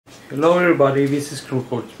Hello everybody, this is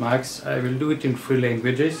Max. I will do it in 3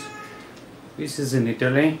 languages. This is in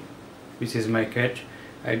Italy. This is my cat.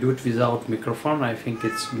 I do it without microphone. I think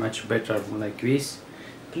it's much better like this.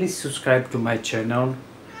 Please subscribe to my channel.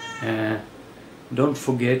 Don't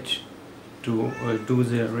forget to do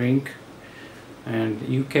the ring. And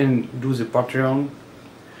you can do the Patreon.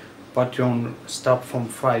 Patreon start from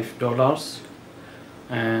 $5.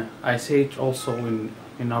 I say it also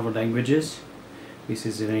in other languages. This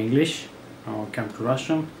is in English. Now come to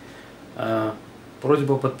Russian.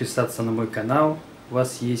 Просьба подписаться на мой канал. У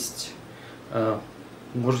вас есть,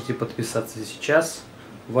 можете подписаться сейчас.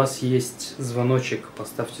 У вас есть звоночек,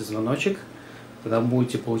 поставьте звоночек. Тогда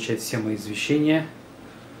будете получать все мои извещения.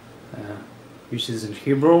 This is in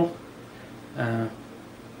Hebrew.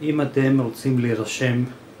 אם אתם רוצים להירשם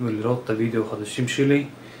ולראות את הוידאו החדשים שלי,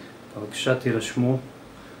 בבקשה תירשמו.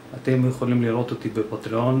 אתם יכולים לראות אותי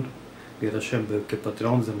בפטריון. להירשם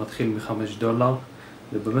כפטריון, זה מתחיל $5.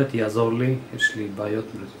 זה באמת יעזור לי, יש לי בעיות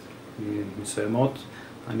מסוימות,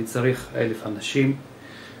 אני צריך 1,000 אנשים,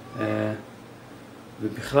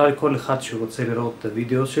 ובכלל כל אחד שרוצה לראות את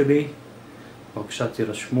הוידאו שלי, בבקשה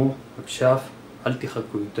תירשמו עכשיו, אל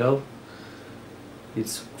תחכו יותר.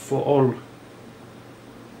 It's for all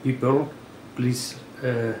people. Please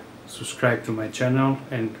subscribe to my channel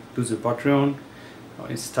and do the Patreon.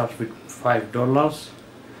 It starts with $5.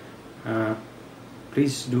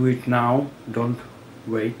 Please do it now, don't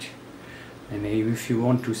wait. And if you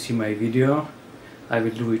want to see my video, I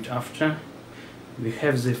will do it after. We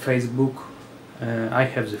have the Facebook, I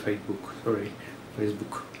have the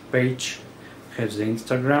Facebook page, have the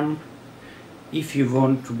Instagram. If you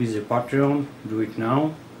want to be the Patreon, do it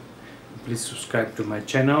now. Please subscribe to my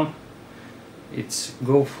channel. It's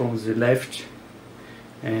go from the left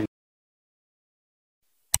and